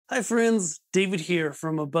Hi friends, David here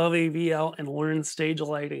from Above AVL and Learn Stage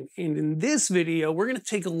Lighting. And in this video, we're going to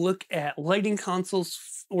take a look at lighting consoles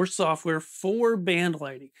or software for band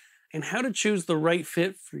lighting and how to choose the right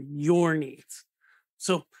fit for your needs.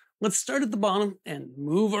 So let's start at the bottom and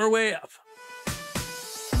move our way up.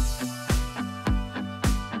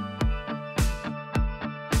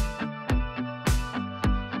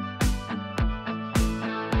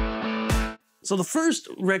 So the first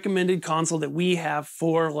recommended console that we have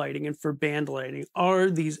for lighting and for band lighting are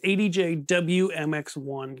these ADJ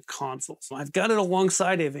WMX1 consoles. I've got it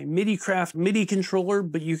alongside of a MIDI-Craft MIDI controller,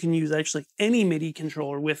 but you can use actually any MIDI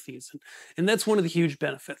controller with these. And that's one of the huge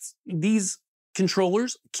benefits. These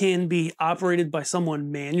controllers can be operated by someone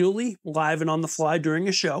manually, live and on the fly during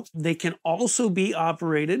a show. They can also be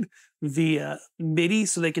operated via MIDI,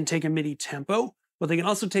 so they can take a MIDI tempo. But they can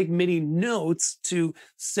also take MIDI notes to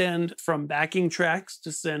send from backing tracks,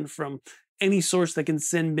 to send from any source that can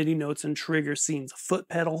send MIDI notes and trigger scenes, a foot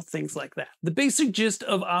pedal, things like that. The basic gist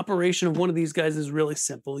of operation of one of these guys is really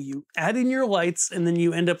simple. You add in your lights and then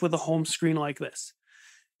you end up with a home screen like this.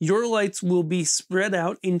 Your lights will be spread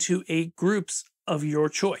out into 8 groups of your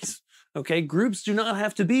choice. Okay, groups do not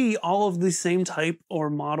have to be all of the same type or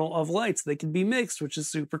model of lights. They can be mixed, which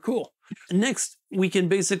is super cool. Next, we can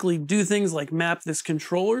basically do things like map this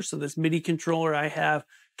controller. So this MIDI controller I have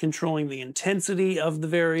controlling the intensity of the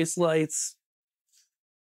various lights.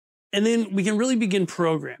 And then we can really begin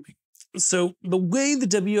programming. So the way the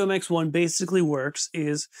WMX1 basically works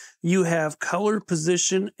is you have color,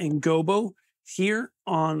 position, and gobo here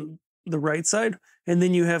on the right side, and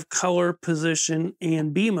then you have color, position,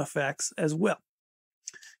 and beam effects as well.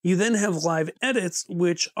 You then have live edits,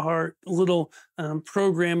 which are little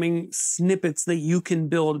programming snippets that you can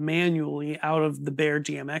build manually out of the bare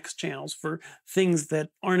DMX channels for things that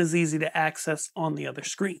aren't as easy to access on the other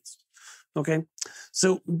screens. Okay,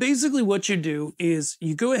 so basically what you do is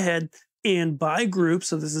you go ahead and by group,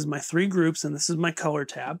 so this is my 3 groups and this is my color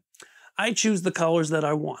tab, I choose the colors that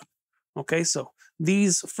I want. Okay, so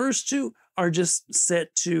these first 2 are just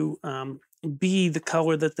set to be the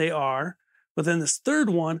color that they are. But then this third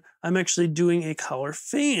one, I'm actually doing a color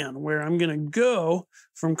fan where I'm going to go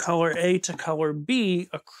from color A to color B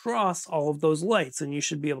across all of those lights. And you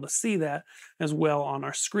should be able to see that as well on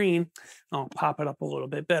our screen. I'll pop it up a little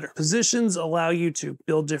bit better. Positions allow you to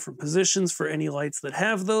build different positions for any lights that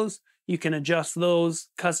have those. You can adjust those,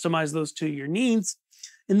 customize those to your needs,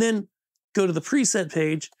 and then go to the preset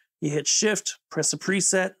page. You hit Shift, press a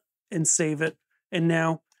preset, and save it. And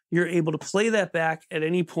now you're able to play that back at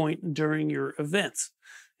any point during your events.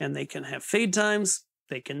 And they can have fade times,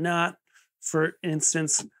 they cannot. For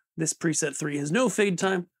instance, this preset 3 has no fade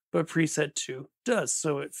time, but preset 2 does.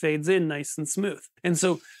 So it fades in nice and smooth. And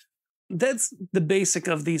so that's the basic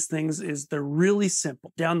of these things, is they're really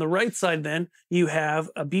simple. Down the right side then, you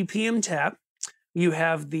have a BPM tap. You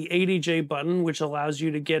have the ADJ button, which allows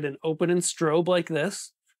you to get an open and strobe like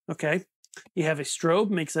this. Okay, you have a strobe,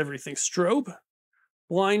 makes everything strobe.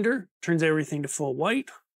 Blinder turns everything to full white.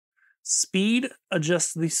 Speed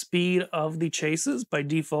adjusts the speed of the chases. By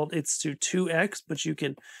default, it's to 2x, but you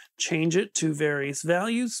can change it to various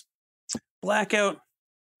values. Blackout,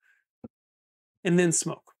 and then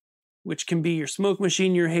smoke, which can be your smoke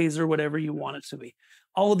machine, your hazer, whatever you want it to be.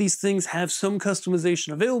 All of these things have some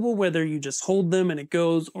customization available, whether you just hold them and it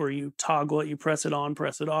goes, or you toggle it, you press it on,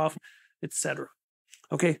 press it off, etc.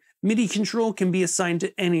 Okay, MIDI control can be assigned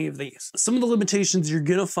to any of these. Some of the limitations you're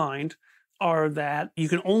gonna find are that you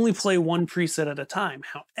can only play one preset at a time.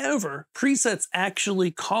 However, presets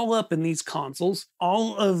actually call up in these consoles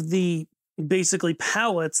all of the basically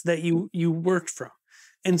palettes that you worked from.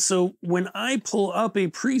 And so when I pull up a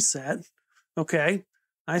preset, okay,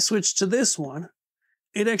 I switch to this one,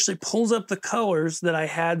 it actually pulls up the colors that I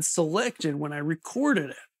had selected when I recorded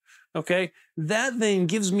it. Okay, that then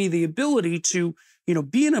gives me the ability to,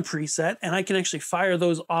 be in a preset, and I can actually fire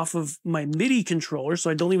those off of my MIDI controller, so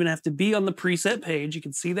I don't even have to be on the preset page. You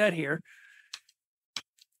can see that here.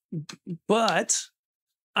 But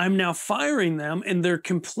I'm now firing them, and they're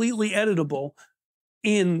completely editable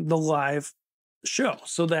in the live show,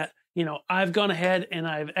 so that, I've gone ahead and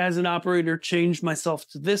I've, as an operator, changed myself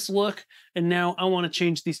to this look, and now I want to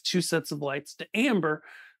change these 2 sets of lights to amber.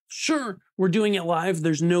 Sure, we're doing it live,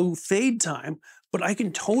 there's no fade time, but I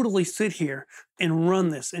can totally sit here and run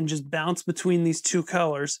this and just bounce between these 2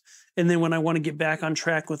 colors. And then when I want to get back on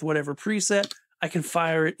track with whatever preset, I can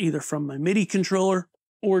fire it either from my MIDI controller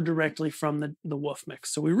or directly from the woof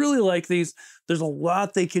mix. So we really like these. There's a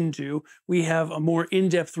lot they can do. We have a more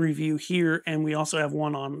in-depth review here, and we also have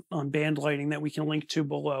one on band lighting that we can link to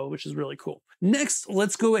below, which is really cool. Next,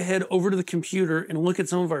 let's go ahead over to the computer and look at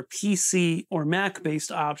some of our PC or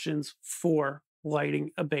Mac-based options for lighting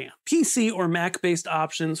a band. PC or Mac-based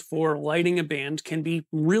options for lighting a band can be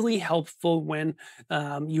really helpful when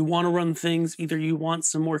you want to run things. Either you want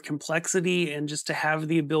some more complexity and just to have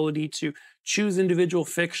the ability to choose individual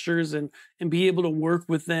fixtures and be able to work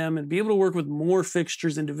with them and be able to work with more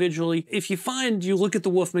fixtures individually. If you find you look at the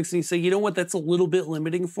Wolf Mix and you say, you know what, that's a little bit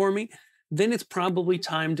limiting for me, then it's probably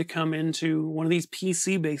time to come into one of these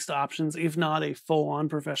PC-based options, if not a full-on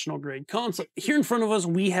professional-grade console. Here in front of us,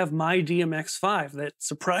 we have MyDMX 5 that,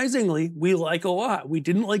 surprisingly, we like a lot. We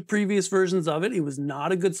didn't like previous versions of it. It was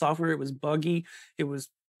not a good software. It was buggy. It was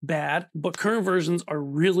bad. But current versions are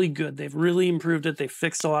really good. They've really improved it. They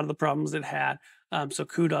fixed a lot of the problems it had. So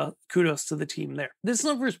kudos to the team there. This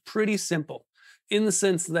software is pretty simple in the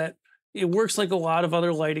sense that it works like a lot of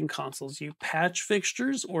other lighting consoles. You patch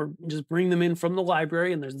fixtures or just bring them in from the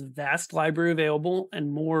library, and there's a vast library available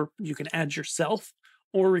and more you can add yourself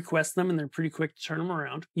or request them, and they're pretty quick to turn them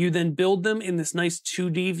around. You then build them in this nice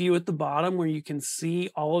 2D view at the bottom where you can see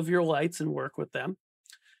all of your lights and work with them.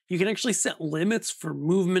 You can actually set limits for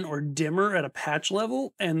movement or dimmer at a patch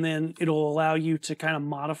level, and then it'll allow you to kind of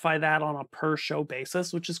modify that on a per show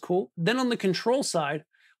basis, which is cool. Then on the control side,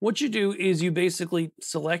 what you do is you basically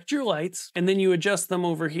select your lights and then you adjust them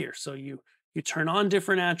over here. So you turn on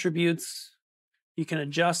different attributes, you can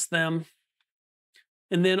adjust them,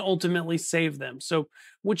 and then ultimately save them. So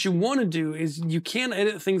what you want to do is you can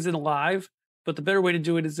edit things in live, but the better way to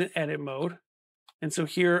do it is in edit mode. And so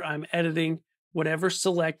here I'm editing whatever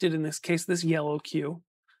selected, in this case, this yellow cue.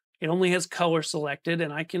 It only has color selected,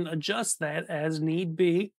 and I can adjust that as need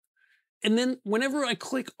be. And then whenever I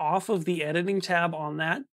click off of the editing tab on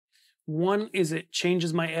that, one is it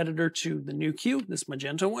changes my editor to the new cue, this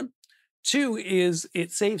magenta one. Two is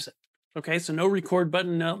it saves it. Okay, so no record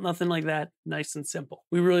button, nothing like that. Nice and simple.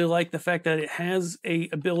 We really like the fact that it has a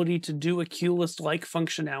ability to do a cue list-like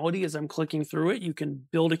functionality. As I'm clicking through it, you can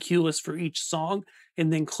build a cue list for each song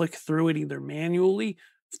and then click through it either manually,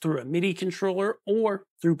 through a MIDI controller, or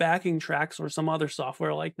through backing tracks or some other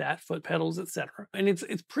software like that, foot pedals, etc. And it's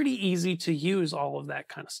pretty easy to use all of that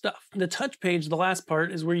kind of stuff. The touch page, the last part,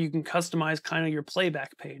 is where you can customize kind of your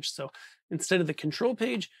playback page. So instead of the control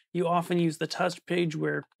page, you often use the touch page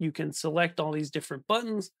where you can select all these different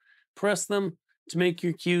buttons, press them to make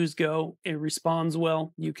your cues go. It responds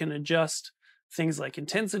well. You can adjust things like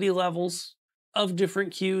intensity levels of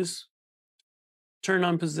different cues, turn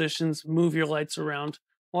on positions, move your lights around,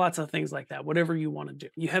 lots of things like that, whatever you want to do.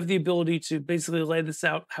 You have the ability to basically lay this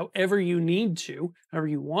out however you need to, however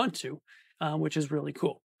you want to, which is really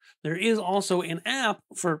cool. There is also an app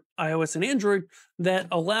for iOS and Android that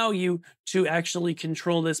allow you to actually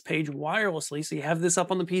control this page wirelessly. So you have this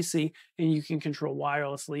up on the PC and you can control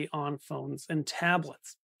wirelessly on phones and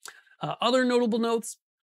tablets. Other notable notes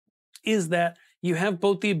is that you have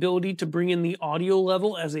both the ability to bring in the audio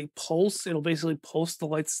level as a pulse. It'll basically pulse the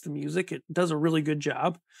lights to music. It does a really good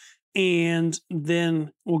job. And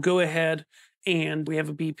then we'll go ahead and we have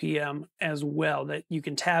a BPM as well that you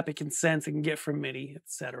can tap, it can sense, it can get from MIDI,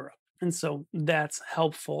 etc. And so that's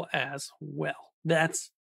helpful as well. That's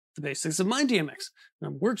the basics of MyDMX.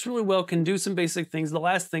 Works really well, can do some basic things. The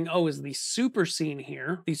last thing, is the super scene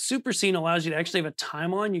here. The super scene allows you to actually have a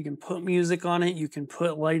timeline. You can put music on it, you can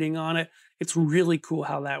put lighting on it. It's really cool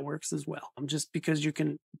how that works as well. Just because you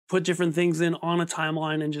can put different things in on a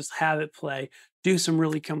timeline and just have it play, do some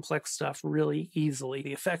really complex stuff really easily.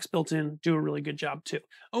 The effects built in do a really good job too.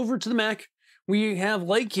 Over to the Mac, we have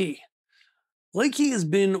LightKey. LightKey has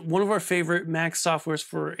been one of our favorite Mac softwares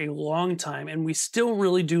for a long time, and we still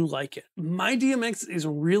really do like it. MyDMX is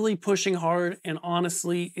really pushing hard and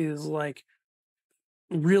honestly is like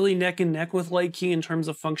really neck and neck with LightKey in terms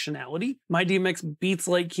of functionality. MyDMX beats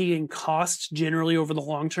LightKey in cost generally over the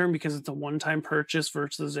long term because it's a one-time purchase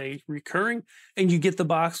versus a recurring, and you get the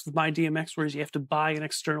box with MyDMX, whereas you have to buy an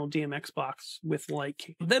external DMX box with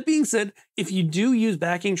LightKey. That being said, if you do use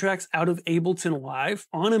backing tracks out of Ableton Live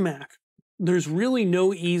on a Mac, there's really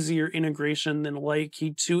no easier integration than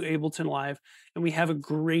LightKey to Ableton Live, and we have a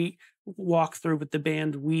great walkthrough with the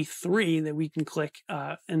band We3 that we can click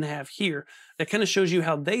and have here that kind of shows you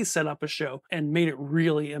how they set up a show and made it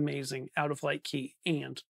really amazing out of LightKey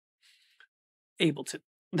and Ableton.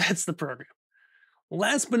 That's the program.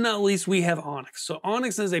 Last but not least, we have Onyx. So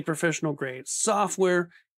Onyx is a professional grade software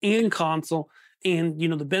and console. And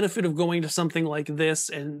the benefit of going to something like this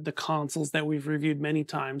and the consoles that we've reviewed many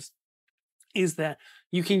times is that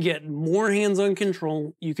you can get more hands-on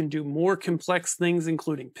control, you can do more complex things,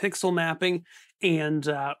 including pixel mapping, and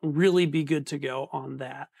really be good to go on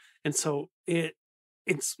that. And so it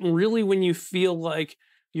It's really when you feel like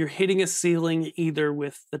you're hitting a ceiling either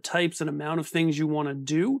with the types and amount of things you want to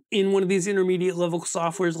do in one of these intermediate level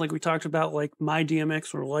softwares like we talked about, like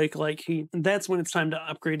MyDMX or like LightKey. That's when it's time to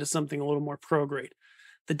upgrade to something a little more pro grade.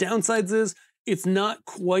 The downsides is it's not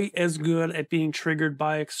quite as good at being triggered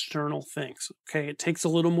by external things. Okay, it takes a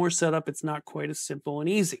little more setup. It's not quite as simple and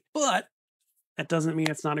easy, but that doesn't mean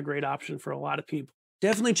it's not a great option for a lot of people.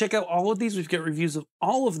 Definitely check out all of these. We've got reviews of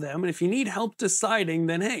all of them. And if you need help deciding,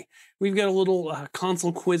 then hey, we've got a little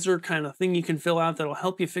console quizzer kind of thing you can fill out that'll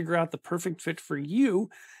help you figure out the perfect fit for you.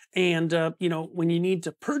 And, you know, when you need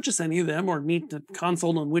to purchase any of them or need to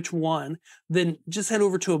consult on which one, then just head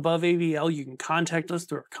over to Above AVL. You can contact us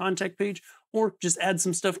through our contact page or just add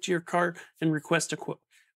some stuff to your cart and request a quote.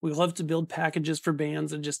 We love to build packages for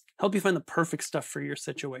bands and just help you find the perfect stuff for your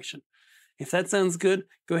situation. If that sounds good,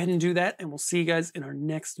 go ahead and do that, and we'll see you guys in our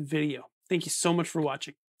next video. Thank you so much for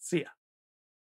watching. See ya.